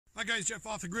Hi guys, Jeff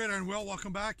off the gridiron. Well,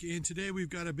 welcome back, and today we've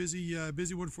got a busy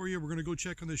one for you. We're going to go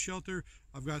check on the shelter.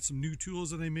 I've got some new tools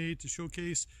that I made to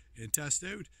showcase and test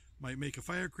out. Might make a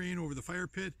fire crane over the fire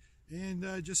pit and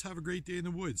just have a great day in the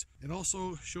woods. And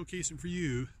also showcasing for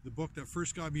you the book that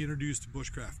first got me introduced to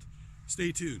bushcraft.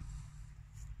 Stay tuned.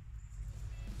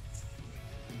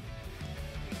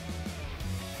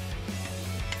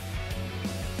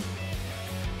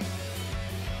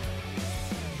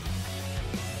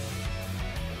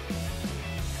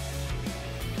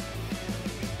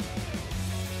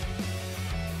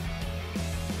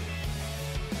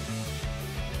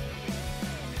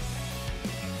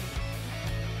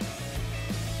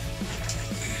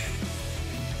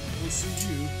 We'll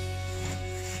see you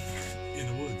in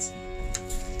the woods.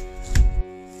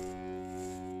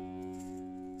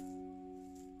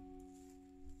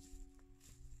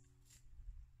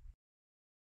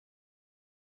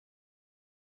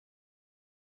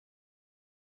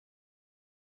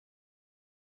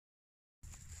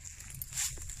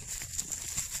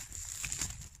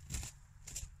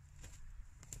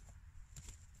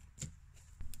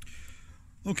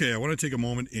 Okay, I want to take a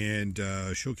moment and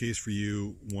showcase for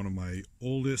you one of my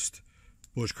oldest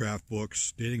bushcraft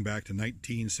books dating back to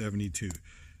 1972.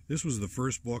 This was the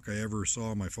first book I ever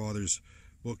saw in my father's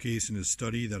bookcase in his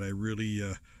study that I really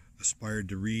aspired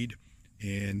to read.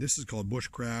 And this is called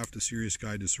Bushcraft, A Serious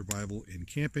Guide to Survival in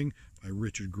Camping by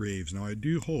Richard Graves. Now I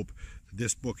do hope that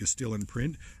this book is still in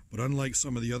print, but unlike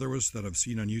some of the other ones that I've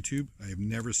seen on YouTube, I have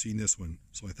never seen this one,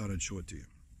 so I thought I'd show it to you.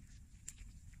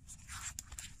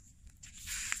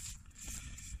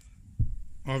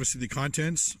 Obviously the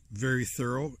contents, very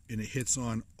thorough, and it hits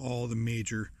on all the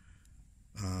major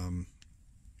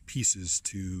pieces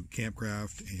to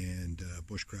campcraft and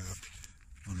bushcraft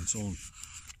on its own.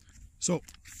 So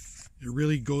it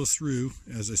really goes through,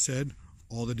 as I said,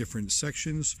 all the different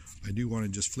sections. I do want to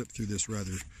just flip through this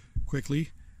rather quickly.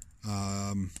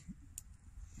 And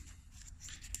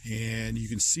you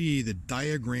can see the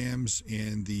diagrams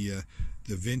and the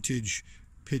vintage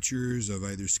pictures of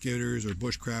either scouters or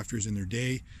bushcrafters in their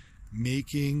day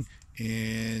making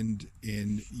and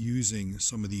using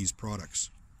some of these products.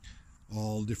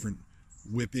 All different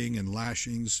whipping and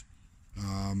lashings,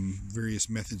 various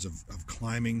methods of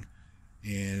climbing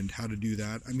and how to do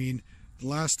that. I mean, the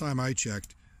last time I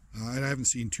checked, I haven't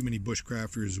seen too many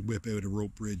bushcrafters whip out a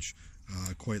rope bridge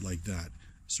quite like that.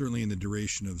 Certainly in the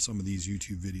duration of some of these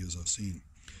YouTube videos I've seen.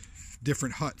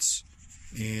 Different huts.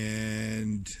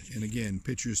 And again,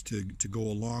 pictures to go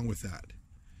along with that.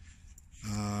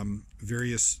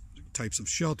 Various types of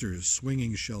shelters,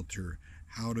 swinging shelter,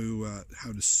 how to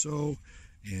sew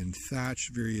and thatch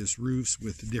various roofs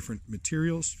with different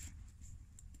materials.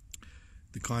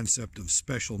 The concept of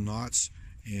special knots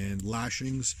and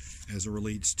lashings as it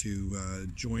relates to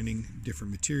joining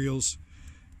different materials.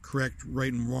 Correct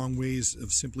right and wrong ways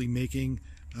of simply making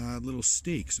little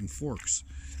stakes and forks,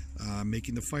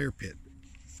 making the fire pit.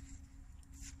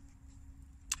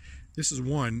 This is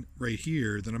one right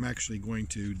here that I'm actually going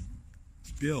to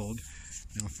build.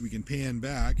 Now if we can pan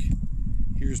back,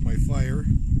 here's my fire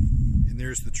and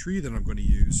there's the tree that I'm going to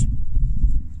use.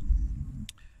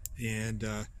 And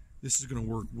this is going to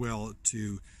work well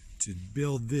to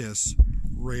build this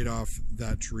right off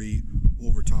that tree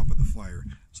over top of the fire.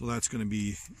 So that's going to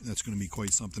be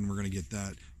quite something. We're going to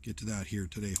get to that here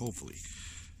today, hopefully.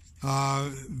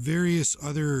 Various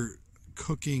other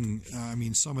cooking, I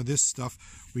mean, some of this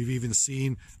stuff we've even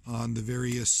seen on the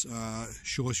various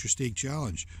Show Us Your Steak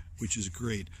Challenge, which is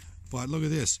great. But look at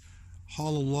this,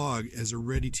 hollow log as a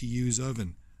ready-to-use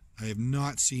oven. I have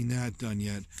not seen that done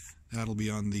yet. That'll be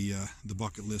on the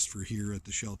bucket list for here at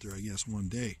the shelter, I guess, one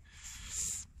day.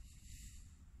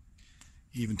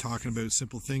 Even talking about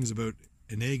simple things about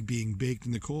an egg being baked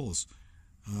in the coals.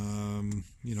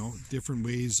 You know, different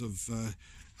ways of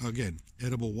again,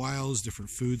 edible wilds, different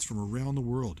foods from around the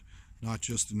world, not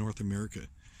just in North America.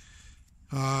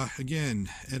 Again,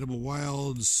 edible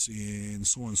wilds and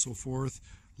so on and so forth.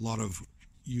 A lot of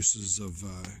uses of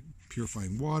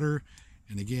purifying water.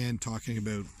 And again, talking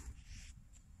about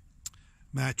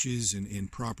matches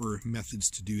and proper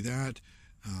methods to do that.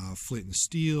 Flint and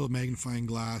steel, magnifying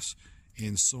glass,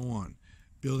 and so on.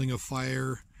 Building a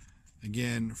fire.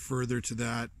 Again, further to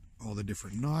that, all the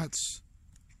different knots.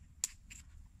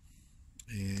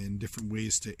 And different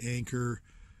ways to anchor,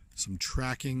 some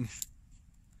tracking,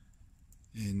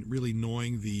 and really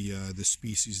knowing the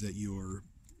species that you are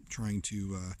trying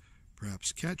to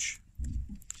perhaps catch.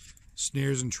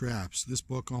 Snares and traps. This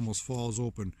book almost falls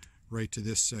open right to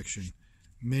this section.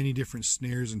 Many different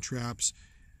snares and traps,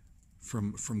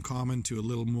 from common to a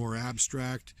little more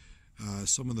abstract.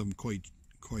 Some of them quite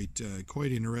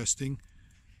quite interesting.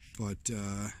 But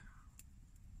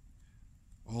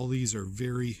all these are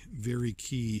very, very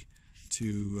key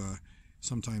to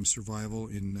sometimes survival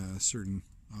in certain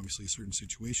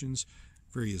situations.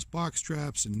 Various box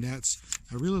traps and nets.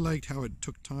 I really liked how it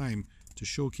took time to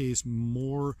showcase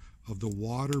more of the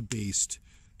water-based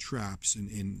traps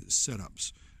and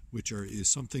setups, which is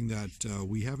something that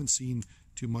we haven't seen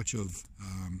too much of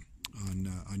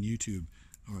on YouTube,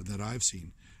 or that I've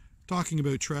seen. Talking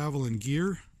about travel and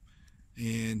gear,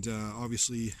 and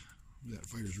obviously that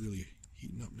fire's really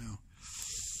heating up now.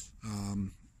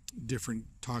 Different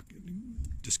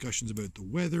discussions about the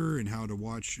weather and how to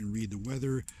watch and read the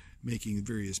weather, making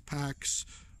various packs,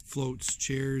 floats,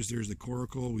 chairs. There's the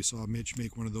coracle. We saw Mitch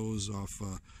make one of those off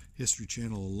History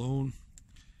Channel alone.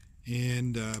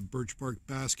 And birch bark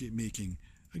basket making.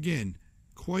 Again,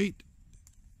 quite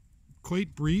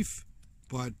brief,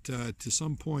 but to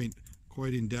some point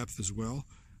quite in depth as well,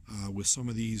 with some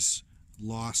of these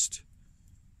lost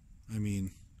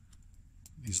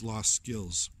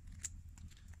skills.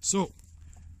 So,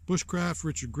 Bushcraft,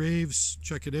 Richard Graves,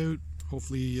 check it out.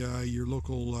 Hopefully your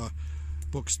local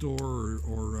bookstore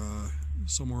or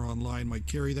somewhere online might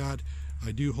carry that.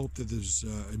 I do hope that there's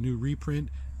a new reprint,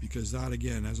 because that,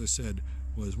 again, as I said,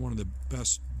 was one of the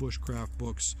best Bushcraft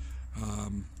books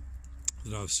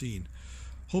that I've seen.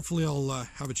 Hopefully I'll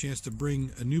have a chance to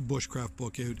bring a new Bushcraft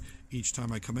book out each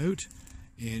time I come out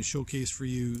and showcase for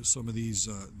you some of these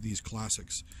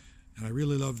classics. And I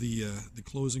really love the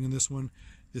closing in this one.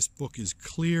 This book is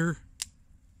clear,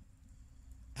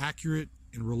 accurate,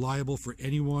 and reliable for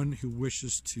anyone who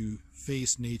wishes to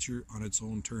face nature on its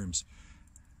own terms.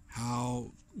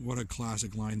 What a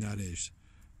classic line that is.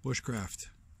 Bushcraft.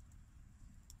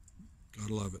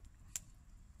 Gotta love it.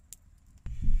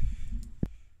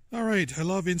 All right, I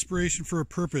love inspiration for a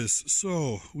purpose.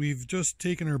 So we've just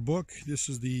taken our book. This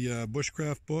is the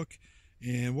Bushcraft book,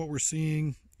 and what we're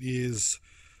seeing is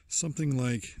something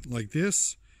like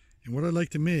this. And what I'd like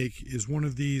to make is one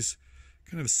of these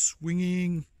kind of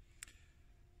swinging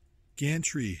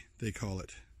gantry, they call it,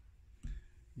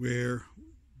 where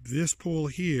this pole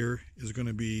here is going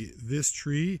to be this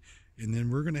tree, and then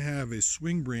we're going to have a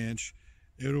swing branch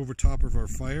out over top of our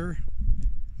fire,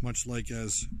 much like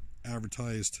as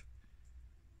advertised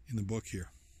in the book here.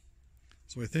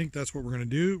 So I think that's what we're going to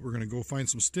do. We're going to go find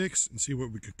some sticks and see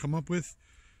what we could come up with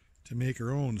to make our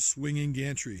own swinging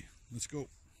gantry. Let's go.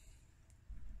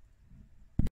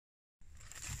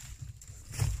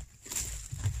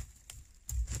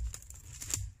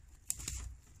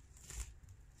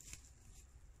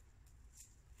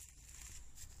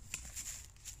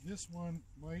 This one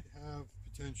might have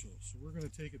potential, so we're going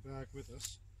to take it back with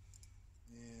us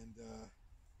and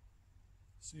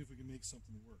see if we can make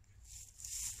something work.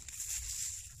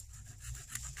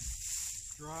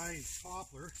 Dry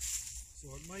poplar, so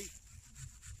it might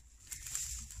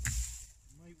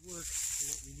work for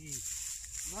what we need.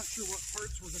 I'm not sure what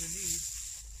parts we're going to need,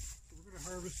 so we're going to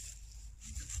harvest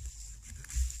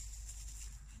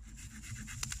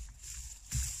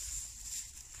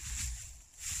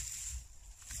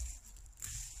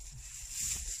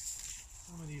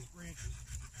some of these branches.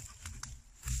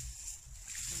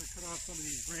 I'm going to cut off some of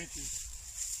these branches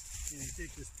and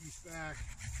take this piece back,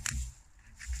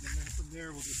 and then from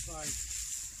there we'll decide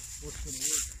what's going to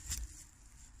work.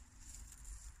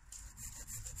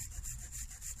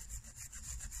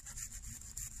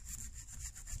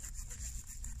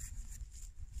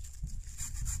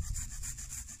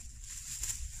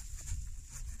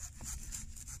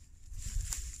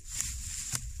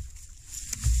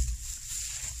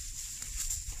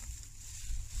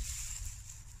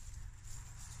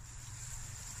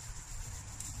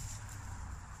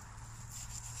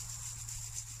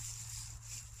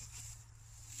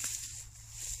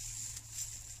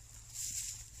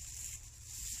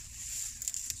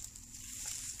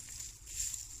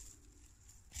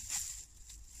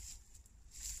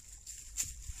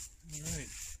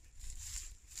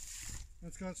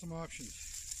 That's got some options.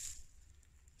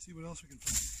 See what else we can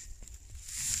find.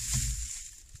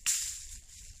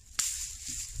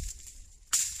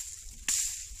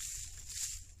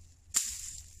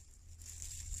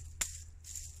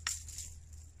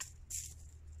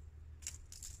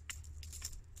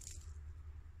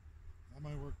 That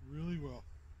might work really well.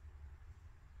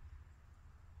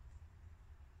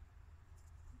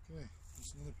 Okay,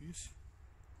 just another piece.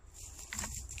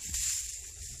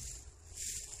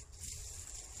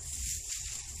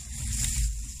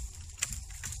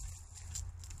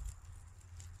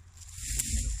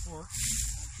 Not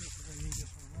sure if we're going to need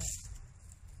this one or not.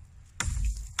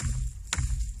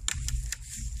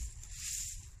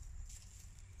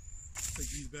 It's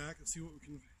like back and see what we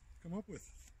can come up with.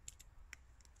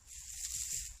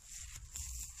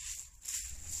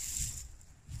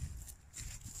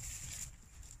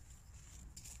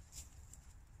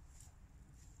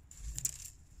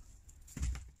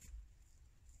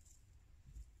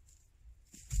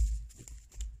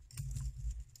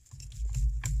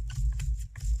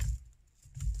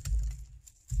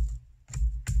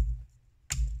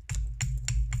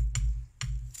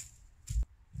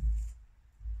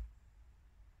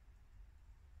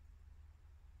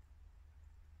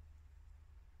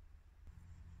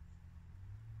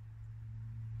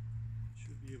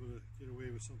 Should be able to get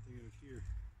away with something out here.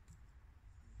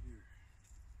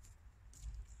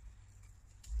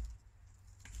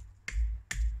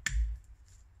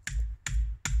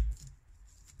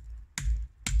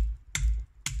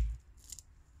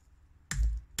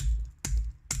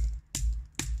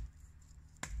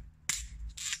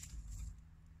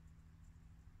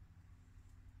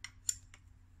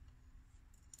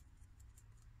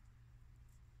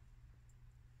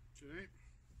 Okay,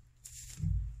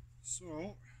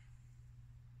 so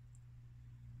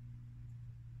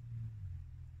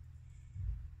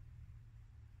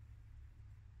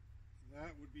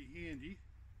that would be handy.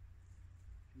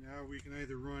 Now we can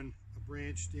either run a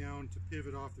branch down to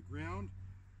pivot off the ground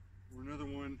or another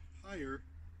one higher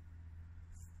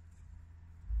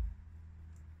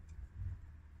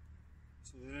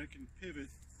so that it can pivot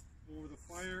over the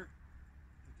fire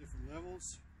at different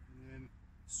levels and then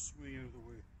swing out of the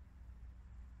way.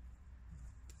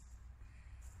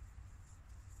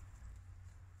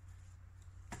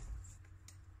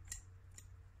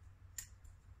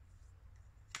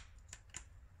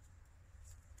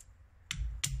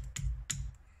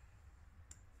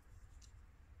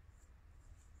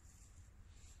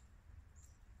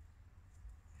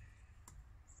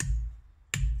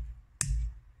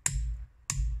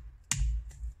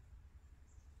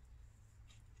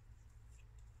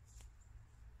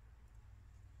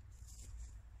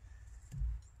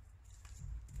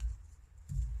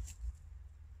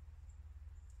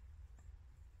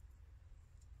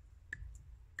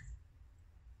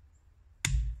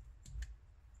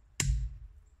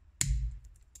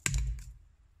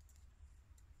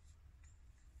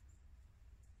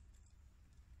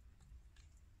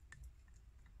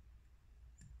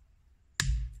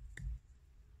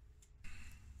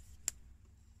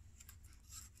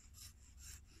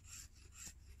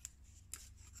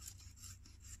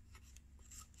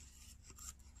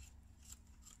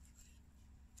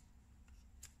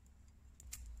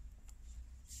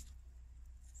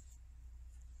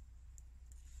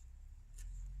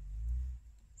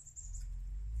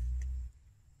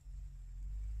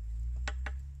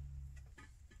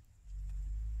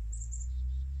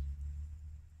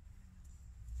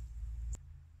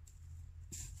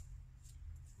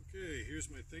 Okay, here's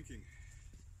my thinking.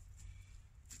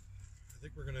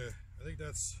 I think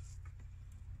that's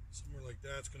somewhere like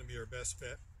that's gonna be our best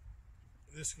bet.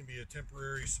 This can be a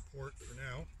temporary support for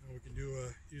now. And we can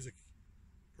use a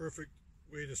perfect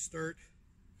way to start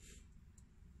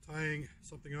tying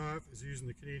something off is using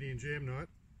the Canadian jam knot.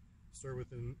 Start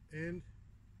with an end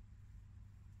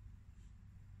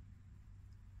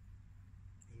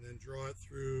and then draw it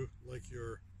through like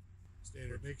your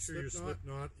standard. Make sure your slip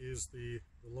knot is the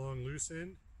long loose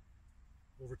end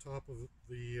over top of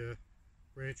the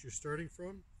branch you're starting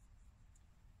from.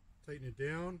 Tighten it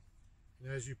down,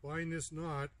 and as you bind this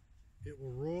knot, it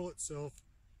will roll itself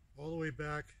all the way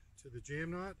back to the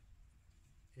jam knot,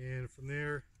 and from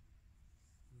there,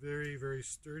 very, very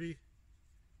sturdy.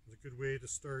 It's a good way to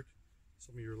start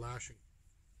some of your lashing.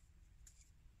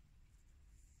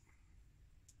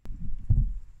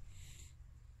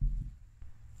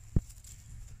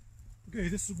 Okay,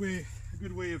 this is a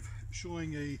good way of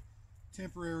showing a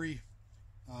temporary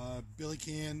billy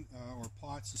can or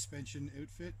pot suspension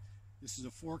outfit. This is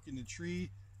a fork in the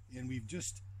tree, and we've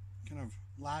just kind of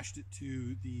lashed it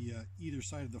to the either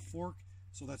side of the fork,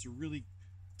 so that's a really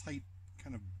tight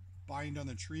kind of bind on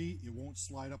the tree. It won't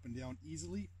slide up and down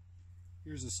easily.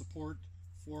 Here's a support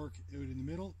fork out in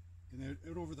the middle, and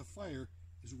out over the fire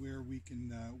is where we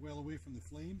can, well away from the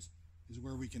flames, is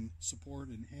where we can support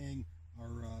and hang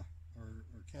our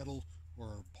kettle or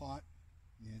our pot.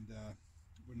 And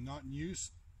when not in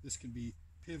use, this can be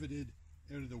pivoted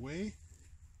out of the way,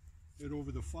 out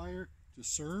over the fire to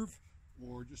serve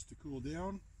or just to cool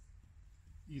down,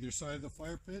 either side of the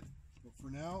fire pit. But for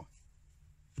now,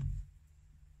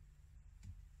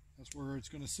 that's where it's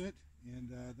going to sit, and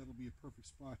that'll be a perfect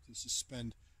spot to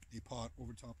suspend a pot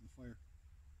over top of the fire.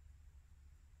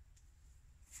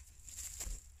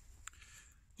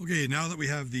 Okay, now that we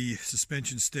have the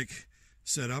suspension stick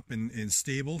set up and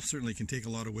stable. Certainly can take a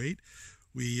lot of weight.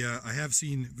 I have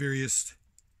seen various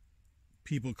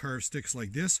people carve sticks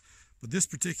like this, but this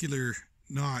particular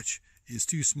notch is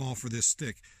too small for this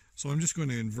stick. So I'm just going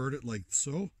to invert it like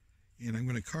so, and I'm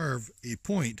going to carve a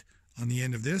point on the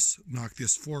end of this, knock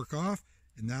this fork off,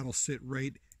 and that'll sit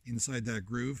right inside that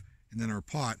groove, and then our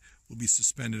pot will be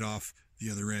suspended off the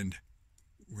other end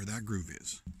where that groove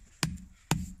is.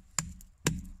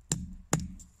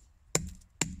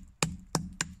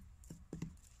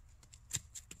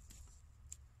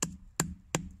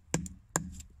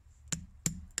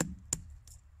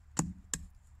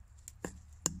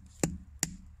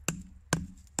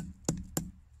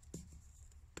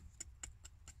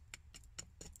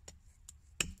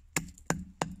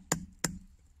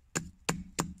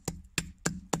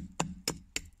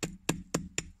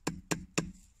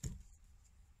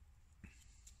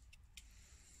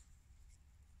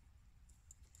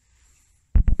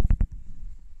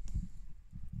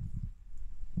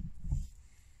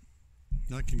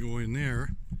 That can go in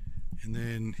there, and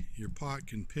then your pot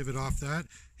can pivot off that,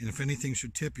 and if anything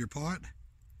should tip your pot,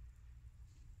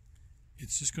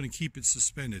 it's just going to keep it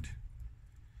suspended.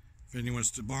 If anyone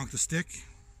wants to bonk the stick,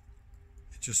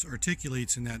 it just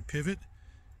articulates in that pivot,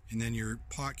 and then your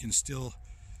pot can still,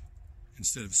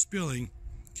 instead of spilling,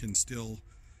 can still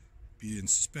be in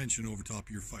suspension over top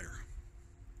of your fire.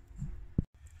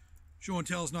 Show and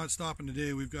tell is not stopping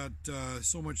today. We've got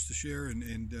so much to share,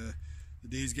 and the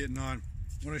day's getting on.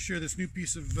 I want to share this new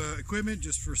piece of equipment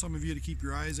just for some of you to keep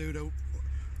your eyes out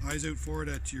for it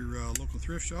at your local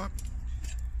thrift shop.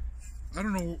 I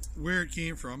don't know where it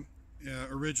came from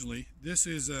originally. This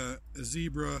is a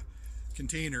Zebra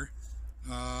container,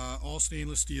 all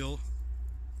stainless steel,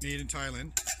 made in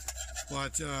Thailand,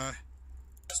 but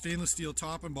stainless steel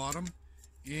top and bottom,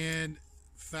 and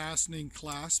fastening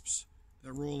clasps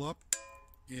that roll up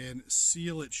and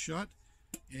seal it shut.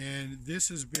 And this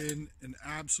has been an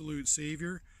absolute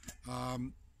savior.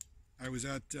 I was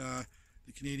at the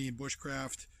Canadian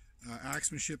Bushcraft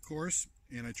axemanship course,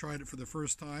 and I tried it for the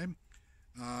first time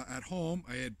at home.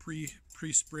 I had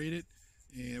pre-sprayed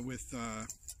it with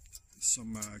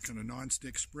some kind of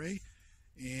non-stick spray,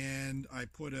 and I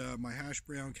put my hash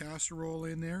brown casserole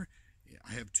in there.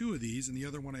 I have two of these, and the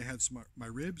other one I had my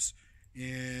ribs.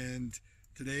 And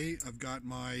today I've got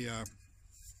my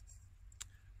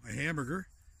my hamburger,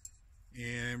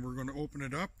 and we're going to open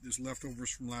it up. There's leftovers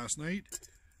from last night.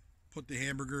 Put the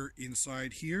hamburger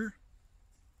inside here,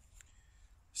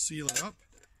 seal it up,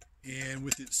 and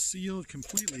with it sealed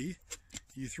completely,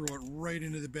 you throw it right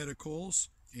into the bed of coals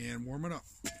and warm it up.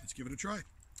 Let's give it a try.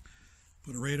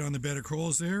 Put it right on the bed of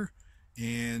coals there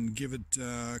and give it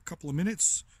a couple of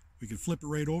minutes. We can flip it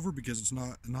right over because it's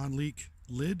not a non-leak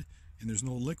lid and there's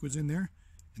no liquids in there,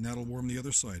 and that'll warm the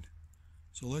other side.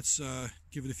 So let's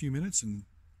give it a few minutes, and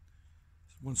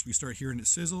once we start hearing it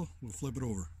sizzle, we'll flip it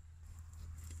over.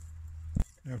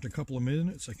 After a couple of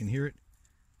minutes, I can hear it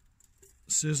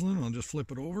sizzling. I'll just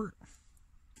flip it over.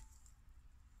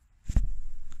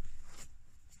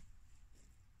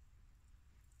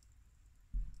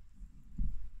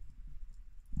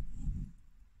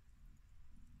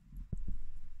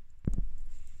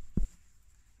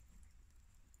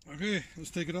 Okay,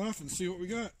 let's take it off and see what we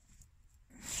got.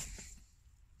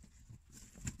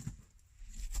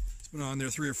 It's been on there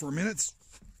 3 or 4 minutes.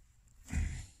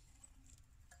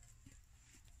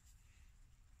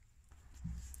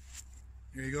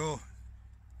 There you go.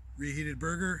 Reheated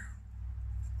burger.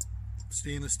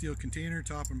 Stainless steel container,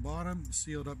 top and bottom,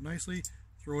 sealed up nicely.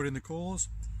 Throw it in the coals,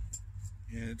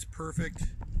 and it's perfect.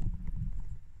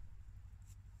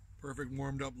 Perfect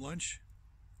warmed up lunch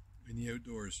in the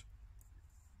outdoors.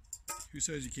 Who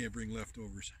says you can't bring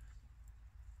leftovers?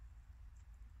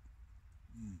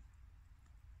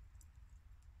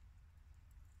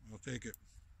 I'll take it.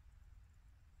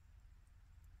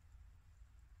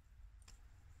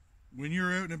 When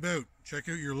you're out and about, check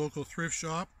out your local thrift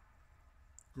shop,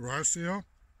 garage sale.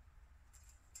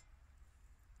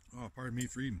 Oh, pardon me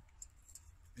for eating.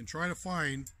 And try to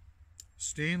find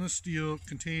stainless steel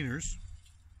containers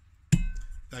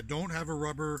that don't have a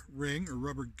rubber ring or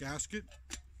rubber gasket.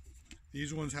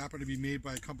 These ones happen to be made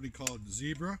by a company called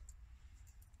Zebra,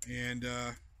 and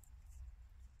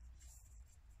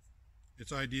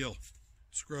it's ideal.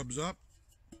 Scrubs up,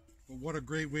 but what a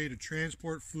great way to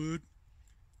transport food.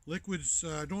 Liquids,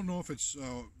 I don't know if it's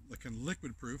like a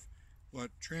liquid proof, but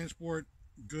transport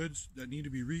goods that need to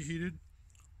be reheated.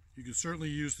 You can certainly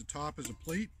use the top as a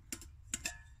plate,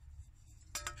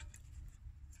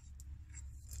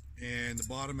 and the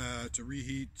bottom to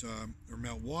reheat or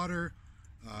melt water.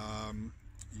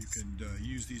 You can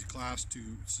use these clasps to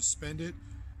suspend it.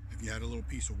 If If you had a little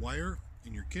piece of wire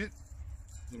in your kit,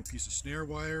 a little piece of snare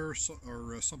wire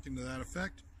or something to that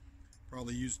effect,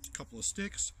 probably used a couple of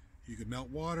sticks. You could melt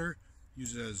water,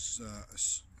 use it as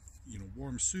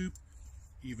warm soup,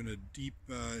 even a deep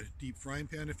frying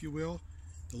pan, if you will.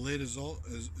 The lid as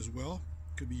well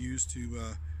could be used to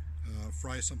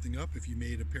fry something up. If you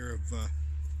made a pair of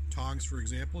tongs, for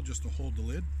example, just to hold the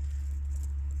lid.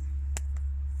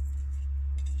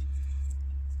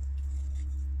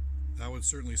 That would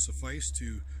certainly suffice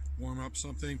to warm up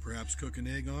something, perhaps cook an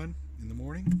egg on in the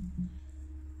morning.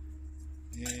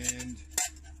 And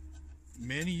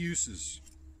many uses.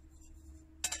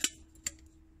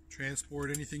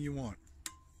 Transport anything you want.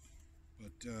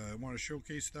 But I want to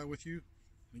showcase that with you.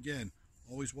 Again,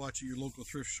 always watch at your local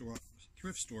thrift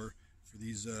store for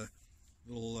these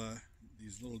little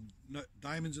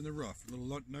diamonds in the rough,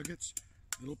 little nuggets,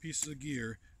 little pieces of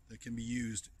gear that can be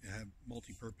used and have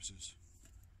multi-purposes.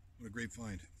 What a great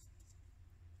find.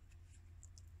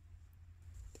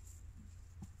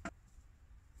 So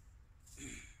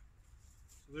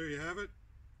there you have it,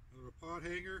 another pot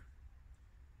hanger.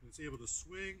 It's able to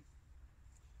swing.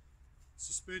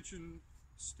 Suspension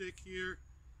stick here.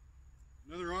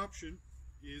 Another option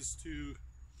is to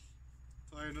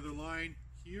tie another line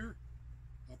here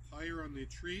up higher on the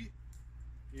tree,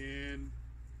 and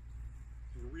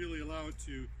it'll really allow it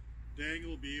to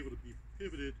dangle, be able to be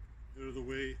pivoted out of the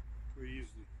way quite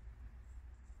easily.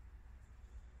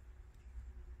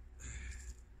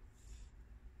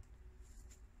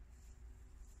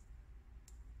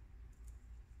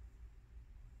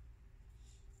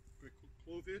 Quick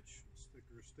clove hitch,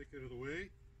 stick out of the way.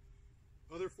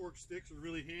 Other fork sticks are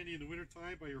really handy in the winter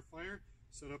time by your fire.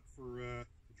 Set up for a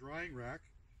drying rack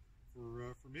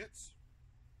for mitts.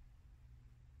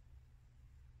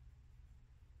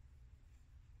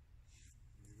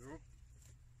 There you go.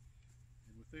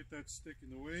 And without that stick in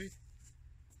the way,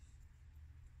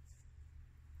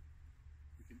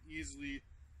 we can easily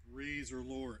raise or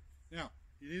lower it. Now,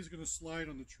 it is going to slide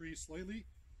on the tree slightly,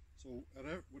 so at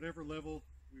whatever level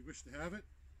we wish to have it,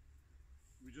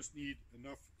 we just need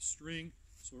enough string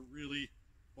so it really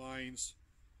binds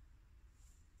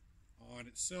on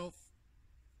itself,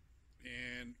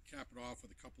 and cap it off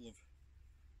with a couple of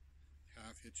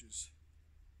half hitches.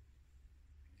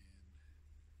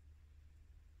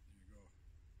 And there you go.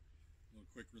 A little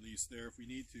quick release there if we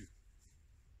need to. Get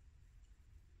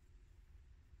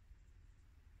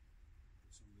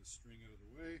some of this string out of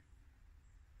the way.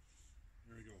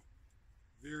 There we go.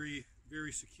 Very,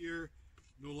 very secure.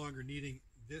 No longer needing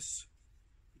this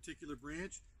particular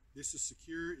branch. This is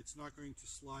secure. It's not going to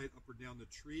slide up or down the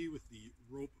tree with the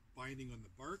rope binding on the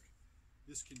bark.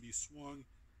 This can be swung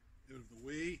out of the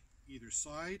way either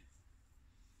side,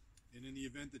 and in the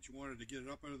event that you wanted to get it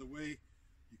up out of the way,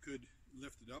 you could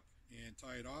lift it up and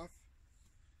tie it off.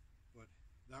 But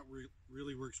that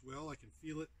really works well. I can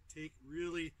feel it take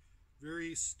really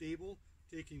very stable,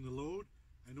 taking the load.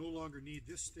 I no longer need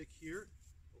this stick here.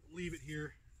 I'll leave it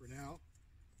here for now.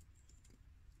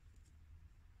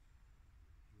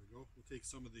 We'll take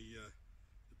some of the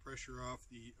pressure off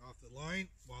the line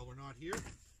while we're not here,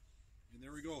 and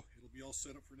there we go. It'll be all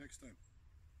set up for next time.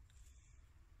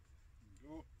 There we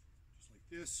go, just like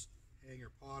this. Hang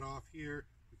our pot off here.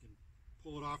 We can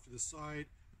pull it off to the side,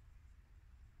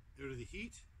 out of the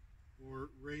heat, or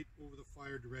right over the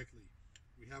fire directly.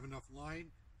 We have enough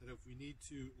line that if we need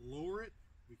to lower it,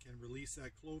 we can release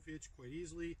that clove hitch quite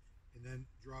easily and then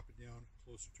drop it down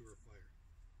closer to our fire.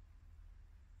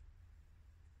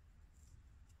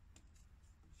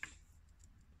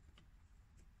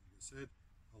 Said,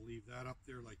 I'll leave that up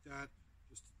there like that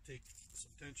just to take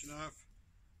some tension off.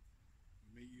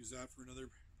 We may use that for another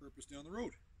purpose down the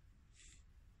road.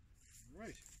 All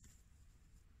right.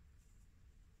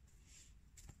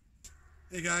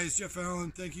 Hey guys, Jeff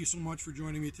Allen, thank you so much for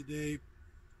joining me today.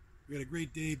 We had a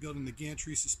great day building the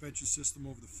gantry suspension system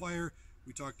over the fire.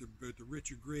 We talked about the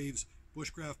Richard Graves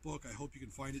Bushcraft book. I hope you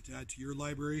can find it to add to your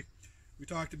library. We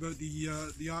talked about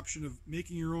the option of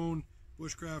making your own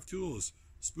bushcraft tools.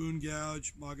 Spoon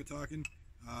gouge, magatakin.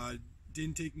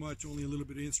 Didn't take much, only a little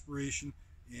bit of inspiration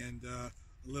and a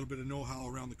little bit of know-how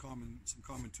around some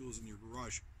common tools in your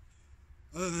garage.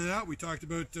 Other than that, we talked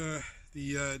about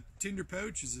the tinder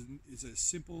pouch is a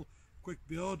simple, quick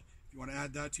build. If you want to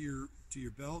add that to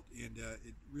your belt, and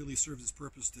it really serves its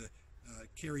purpose to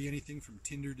carry anything from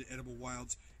tinder to edible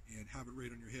wilds and have it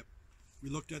right on your hip. We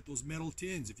looked at those metal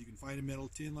tins. If you can find a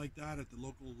metal tin like that at the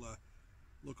local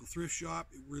thrift shop,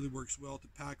 it really works well to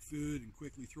pack food and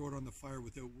quickly throw it on the fire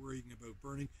without worrying about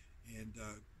burning, and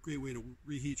great way to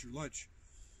reheat your lunch.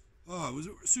 Oh, it was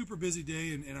a super busy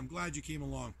day, and I'm glad you came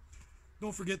along.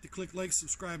 Don't forget to click like,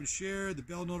 subscribe, and share, the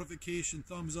bell notification,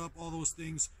 thumbs up, all those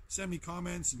things. Send me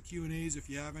comments and Q&As if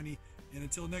you have any. And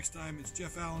until next time, it's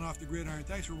Jeff Allen, Off the Gridiron.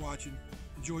 Thanks for watching.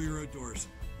 Enjoy your outdoors.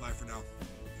 Bye for now.